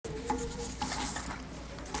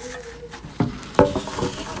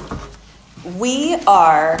We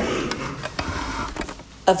are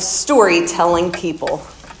of storytelling people.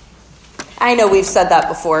 I know we've said that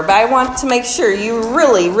before, but I want to make sure you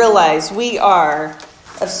really realize we are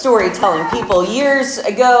of storytelling people. Years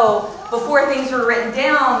ago, before things were written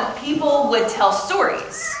down, people would tell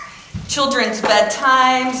stories. Children's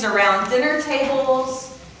bedtimes, around dinner tables,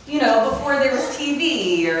 before there was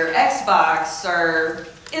TV or Xbox or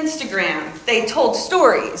Instagram. They told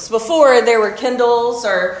stories. Before there were Kindles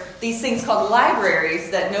or these things called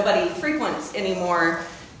libraries that nobody frequents anymore,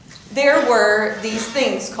 there were these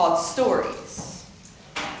things called stories.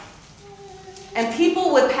 And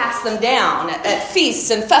people would pass them down at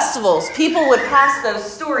feasts and festivals. People would pass those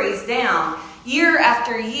stories down year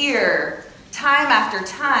after year, time after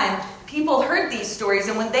time. People heard these stories,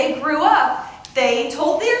 and when they grew up, they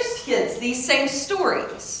told their kids these same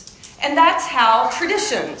stories. And that's how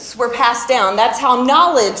traditions were passed down. That's how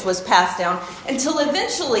knowledge was passed down, until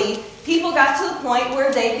eventually people got to the point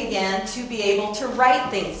where they began to be able to write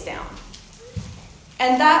things down.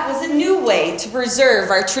 And that was a new way to preserve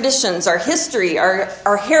our traditions, our history,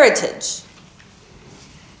 our heritage.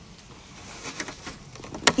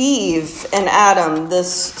 Eve and Adam,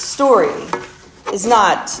 this story, is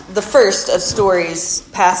not the first of stories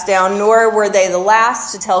passed down, nor were they the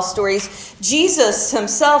last to tell stories. Jesus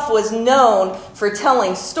himself was known for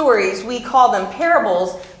telling stories. We call them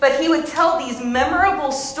parables, but he would tell these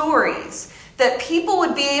memorable stories that people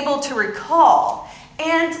would be able to recall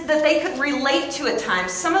and that they could relate to at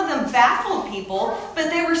times. Some of them baffled people, but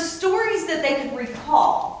they were stories that they could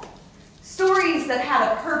recall. Stories that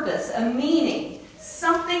had a purpose, a meaning,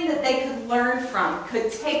 something that they could learn from,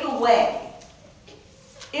 could take away.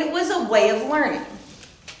 It was a way of learning.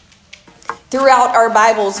 Throughout our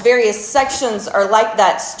Bibles, various sections are like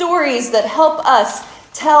that. Stories that help us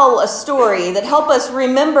tell a story, that help us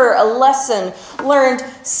remember a lesson learned.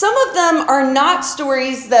 Some of them are not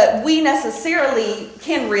stories that we necessarily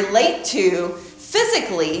can relate to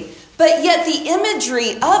physically, but yet the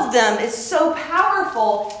imagery of them is so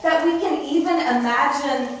powerful that we can even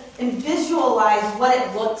imagine and visualize what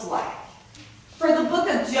it looked like. For the book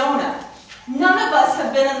of Jonah, none of us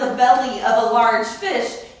have been in the belly of a large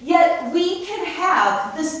fish, yet we can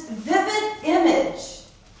have this vivid image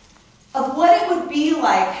of what it would be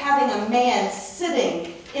like having a man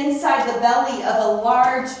sitting inside the belly of a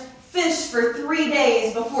large fish for 3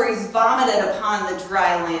 days before he's vomited upon the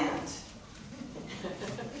dry land.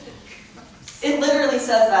 It literally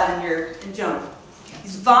says that in Jonah.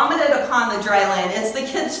 He's vomited upon the dry land. It's the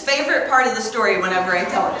kid's favorite part of the story whenever I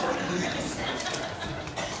tell it to him.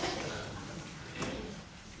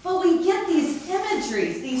 But we get these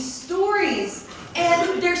imageries, these stories,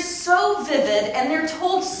 and they're so vivid and they're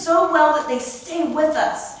told so well that they stay with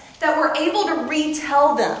us, that we're able to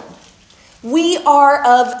retell them. We are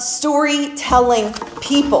of storytelling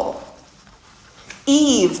people.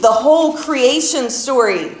 Eve, the whole creation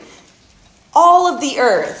story, all of the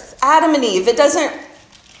earth, Adam and Eve, it doesn't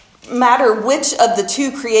matter which of the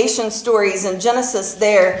two creation stories in Genesis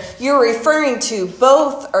there you're referring to,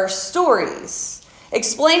 both are stories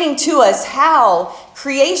explaining to us how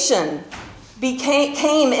creation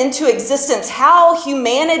came into existence, how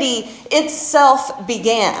humanity itself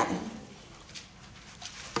began.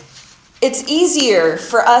 It's easier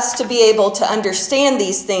for us to be able to understand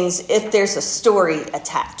these things if there's a story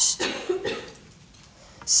attached.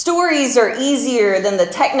 Stories are easier than the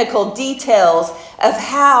technical details of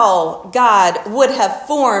how God would have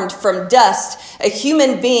formed from dust a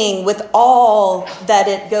human being with all that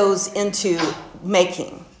it goes into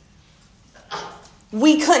making.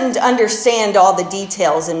 We couldn't understand all the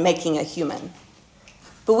details in making a human.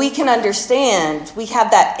 But we can understand, we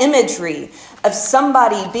have that imagery of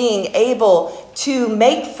somebody being able to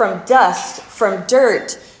make from dust, from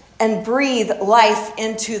dirt, and breathe life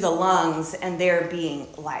into the lungs, and there being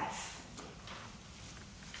life.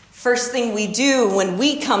 First thing we do when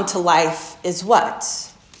we come to life is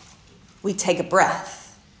what? We take a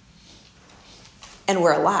breath, and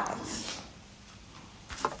we're alive.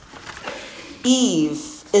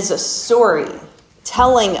 Eve is a story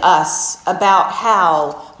telling us about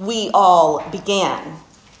how we all began.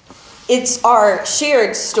 It's our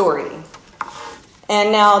shared story.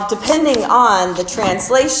 And now, depending on the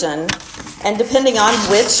translation, and depending on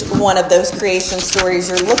which one of those creation stories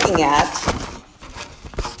you're looking at,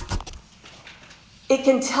 it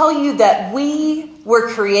can tell you that we were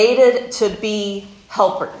created to be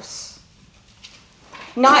helpers.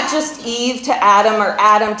 Not just Eve to Adam or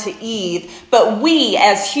Adam to Eve, but we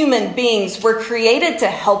as human beings were created to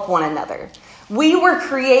help one another. We were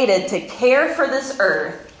created to care for this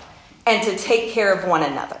earth and to take care of one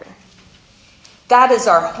another. That is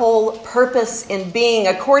our whole purpose in being,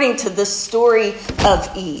 according to this story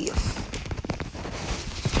of Eve.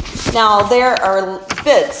 Now, there are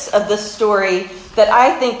bits of this story that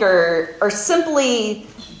I think are simply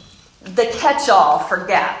the catch-all for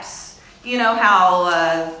gaps. You know how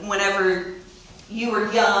whenever you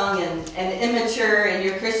were young and immature in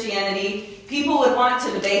your Christianity, people would want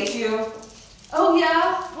to debate you. Oh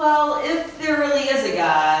yeah, well, if there really is a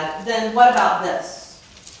God, then what about this?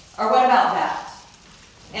 Or what about that?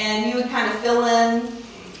 And you would kind of fill in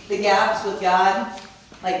the gaps with God,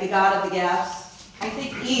 like the God of the gaps. I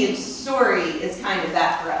think Eve's story is kind of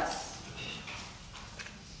that for us.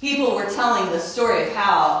 People were telling the story of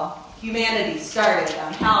how humanity started,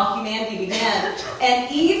 on how humanity began. And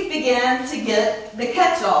Eve began to get the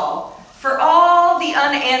catch-all for all the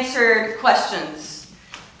unanswered questions.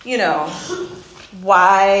 You know,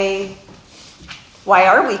 why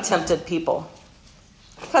are we tempted people?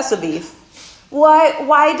 Because of Eve.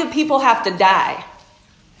 Why do people have to die?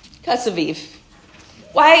 Because of Eve.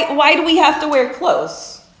 Why do we have to wear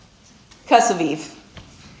clothes? Because of Eve.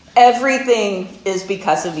 Everything is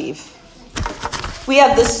because of Eve. We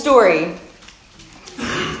have this story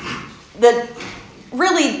that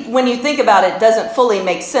really, when you think about it, doesn't fully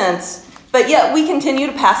make sense, but yet we continue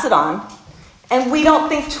to pass it on, and we don't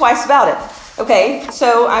think twice about it. Okay,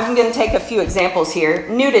 so I'm going to take a few examples here.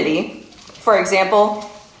 Nudity, for example,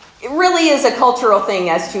 it really is a cultural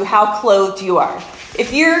thing as to how clothed you are.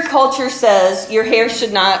 If your culture says your hair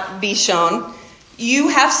should not be shown, you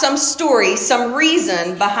have some story, some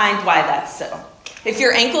reason behind why that's so. If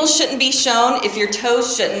your ankles shouldn't be shown, if your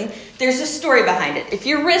toes shouldn't, there's a story behind it. If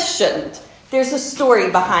your wrists shouldn't, there's a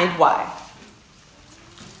story behind why.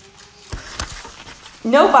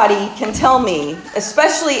 Nobody can tell me,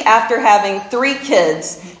 especially after having 3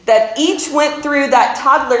 kids, that each went through that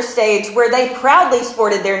toddler stage where they proudly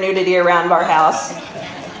sported their nudity around our house,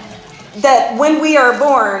 that when we are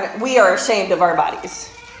born, we are ashamed of our bodies.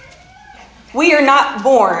 We are not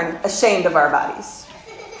born ashamed of our bodies.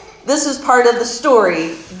 This is part of the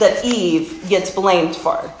story that Eve gets blamed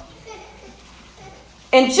for.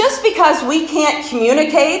 And just because we can't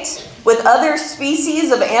communicate with other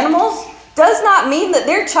species of animals does not mean that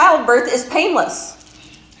their childbirth is painless.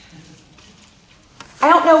 I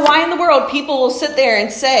don't know why in the world people will sit there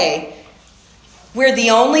and say, we're the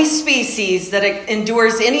only species that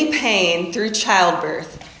endures any pain through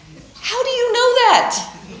childbirth. How do you know that?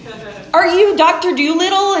 Are you Dr.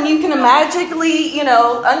 Dolittle and you can magically,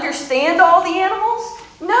 understand all the animals?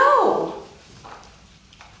 No.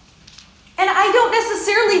 And I don't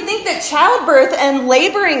necessarily think that childbirth and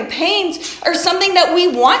laboring pains are something that we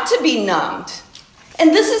want to be numbed. And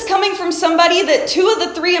this is coming from somebody that 2 of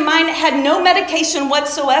the 3 of mine had no medication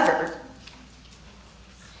whatsoever.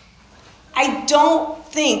 I don't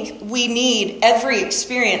think we need every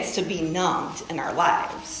experience to be numbed in our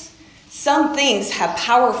lives. Some things have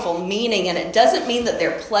powerful meaning, and it doesn't mean that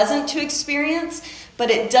they're pleasant to experience, but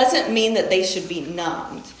it doesn't mean that they should be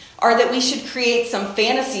numbed, or that we should create some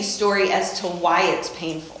fantasy story as to why it's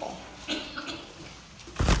painful.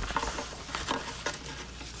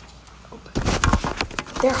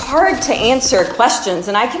 They're hard to answer questions,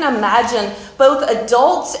 and I can imagine both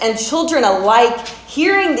adults and children alike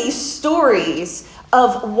hearing these stories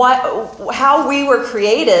of how we were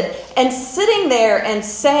created and sitting there and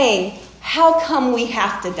saying, how come we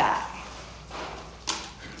have to die?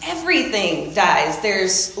 Everything dies.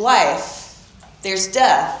 There's life. There's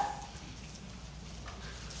death.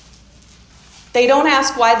 They don't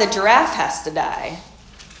ask why the giraffe has to die.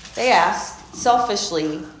 They ask,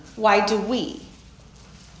 selfishly, why do we?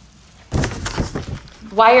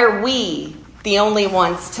 Why are we the only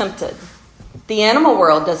ones tempted? The animal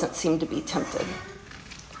world doesn't seem to be tempted.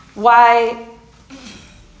 Why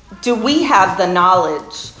do we have the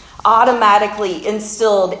knowledge automatically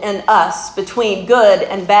instilled in us between good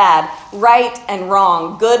and bad, right and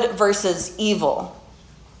wrong, good versus evil?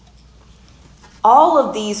 All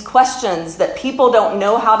of these questions that people don't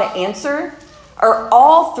know how to answer are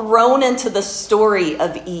all thrown into the story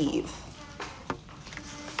of Eve.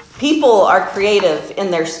 People are creative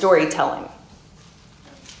in their storytelling.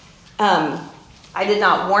 I did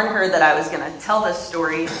not warn her that I was going to tell this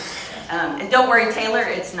story. And don't worry, Taylor,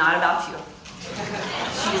 it's not about you.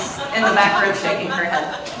 She's in the back row shaking her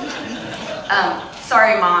head.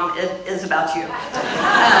 Sorry, Mom, it is about you.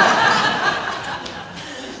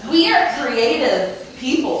 We are creative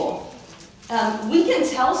people. We can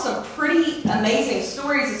tell some pretty amazing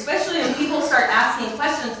stories, especially when people start asking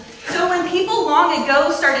questions. So when people long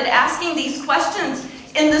ago started asking these questions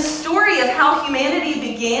in the story of how humanity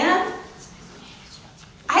began,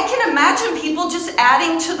 I can imagine people just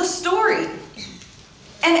adding to the story.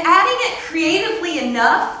 and adding it creatively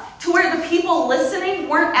enough to where the people listening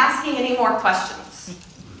weren't asking any more questions.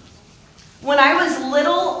 When I was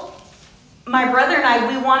little, my brother and I,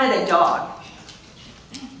 we wanted a dog.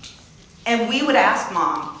 And we would ask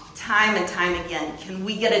Mom time and time again, can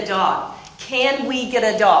we get a dog? Can we get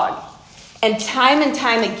a dog? And time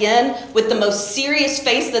again, with the most serious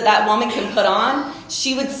face that woman can put on,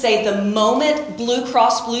 she would say, the moment Blue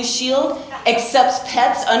Cross Blue Shield accepts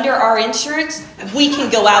pets under our insurance, we can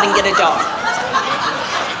go out and get a dog.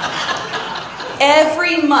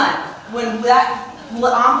 Every month, when that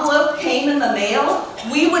envelope came in the mail,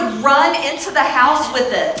 we would run into the house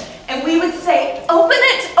with it. And we would say, open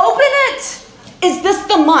it, open it. Is this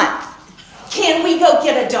the month? Can we go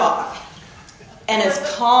get a dog? And as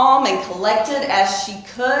calm and collected as she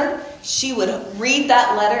could, she would read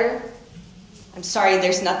that letter. I'm sorry,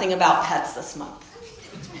 there's nothing about pets this month.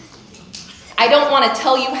 I don't want to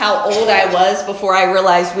tell you how old I was before I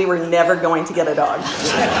realized we were never going to get a dog.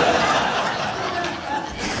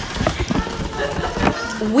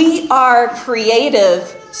 We are creative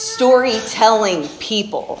storytelling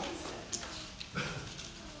people.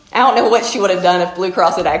 I don't know what she would have done if Blue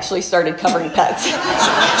Cross had actually started covering pets.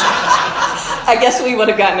 I guess we would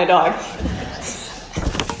have gotten a dog.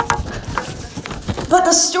 But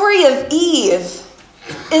the story of Eve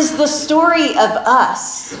is the story of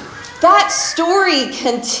us. That story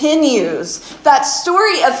continues. That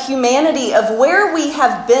story of humanity, of where we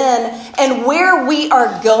have been and where we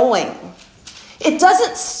are going. It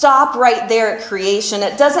doesn't stop right there at creation.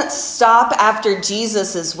 It doesn't stop after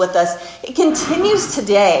Jesus is with us. It continues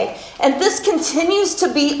today. And this continues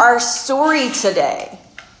to be our story today.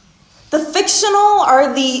 The fictional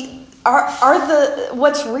are the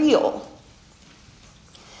what's real.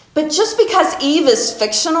 But just because Eve is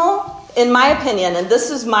fictional, in my opinion, and this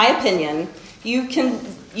is my opinion, you can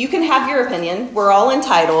have your opinion. We're all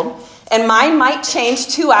entitled. And mine might change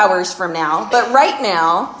 2 hours from now. But right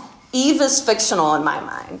now, Eve is fictional in my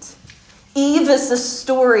mind. Eve is the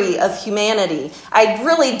story of humanity. I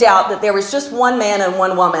really doubt that there was just one man and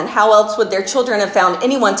one woman. How else would their children have found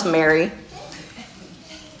anyone to marry?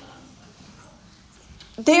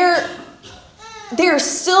 There's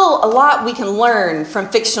still a lot we can learn from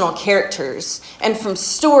fictional characters and from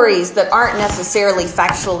stories that aren't necessarily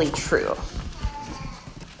factually true.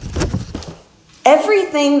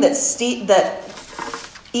 Everything that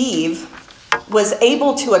Eve was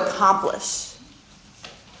able to accomplish,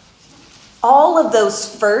 all of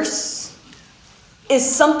those firsts, is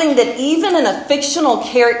something that even in a fictional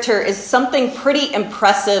character is something pretty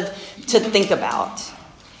impressive to think about.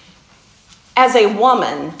 As a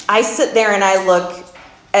woman, I sit there and I look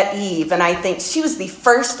at Eve and I think she was the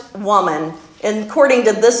first woman, and according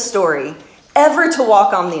to this story, ever to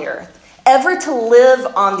walk on the earth, ever to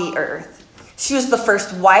live on the earth. She was the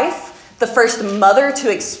first wife, the first mother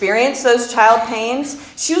to experience those child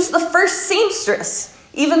pains. She was the first seamstress,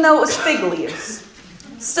 even though it was fig leaves.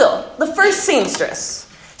 Still, the first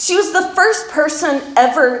seamstress. She was the first person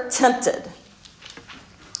ever tempted.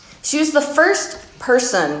 She was the first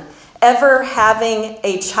person ever having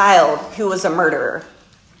a child who was a murderer.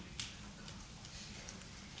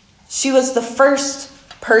 She was the first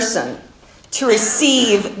person to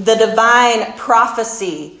receive the divine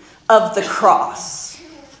prophecy of the cross.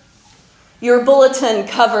 Your bulletin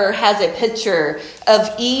cover has a picture of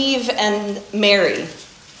Eve and Mary,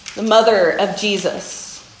 the mother of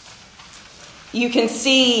Jesus. You can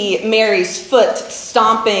see Mary's foot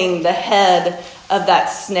stomping the head of that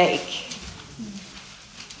snake.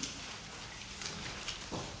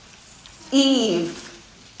 Eve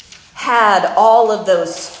had all of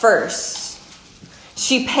those firsts.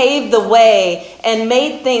 She paved the way and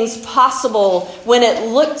made things possible when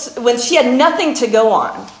she had nothing to go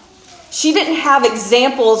on. She didn't have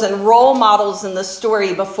examples and role models in the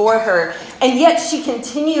story before her, and yet she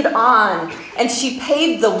continued on and she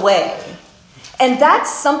paved the way. And that's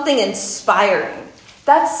something inspiring.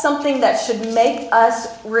 That's something that should make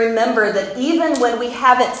us remember that even when we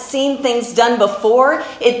haven't seen things done before,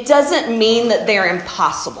 it doesn't mean that they're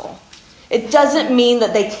impossible. It doesn't mean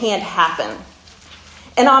that they can't happen.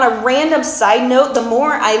 And on a random side note, the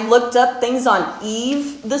more I looked up things on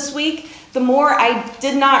Eve this week, the more I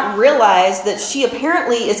did not realize that she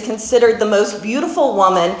apparently is considered the most beautiful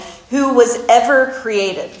woman who was ever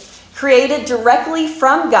created. Created directly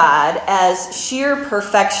from God as sheer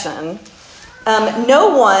perfection.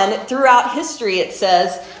 No one throughout history, it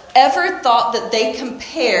says, ever thought that they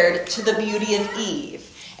compared to the beauty of Eve.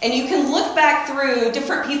 And you can look back through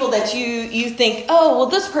different people that you think, oh, well,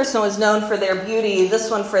 this person was known for their beauty, this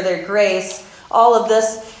one for their grace, all of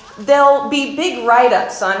this. There'll be big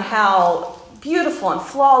write-ups on how beautiful and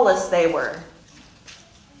flawless they were.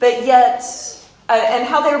 But yet, and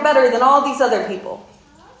how they were better than all these other people.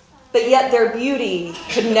 But yet their beauty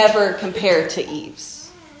could never compare to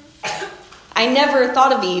Eve's. I never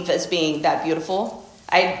thought of Eve as being that beautiful.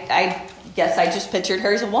 I guess I just pictured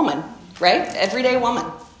her as a woman, right? Everyday woman.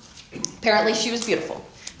 Apparently she was beautiful.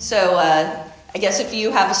 So I guess if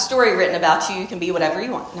you have a story written about you, you can be whatever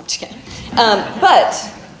you want. No, I'm just kidding.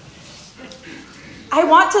 But I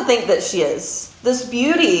want to think that she is. This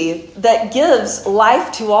beauty that gives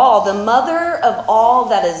life to all, the mother of all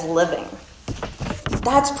that is living.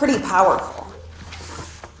 That's pretty powerful.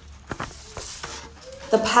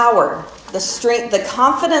 The power, the strength, the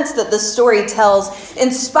confidence that this story tells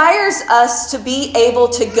inspires us to be able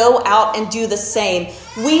to go out and do the same.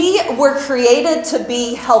 We were created to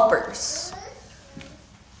be helpers.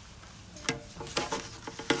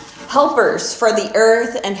 Helpers for the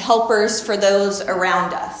earth and helpers for those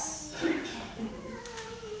around us.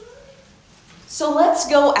 So let's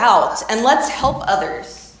go out and let's help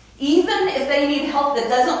others. Even if they need help that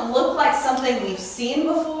doesn't look like something we've seen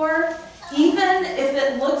before, even if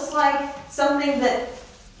it looks like something that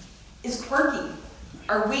is quirky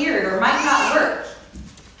or weird or might not work.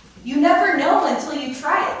 You never know until you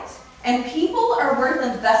try it. And people are worth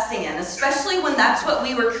investing in, especially when that's what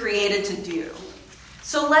we were created to do.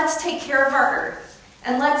 So let's take care of our earth.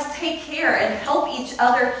 And let's take care and help each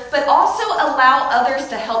other, but also allow others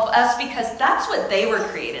to help us because that's what they were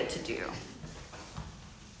created to do.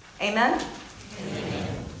 Amen?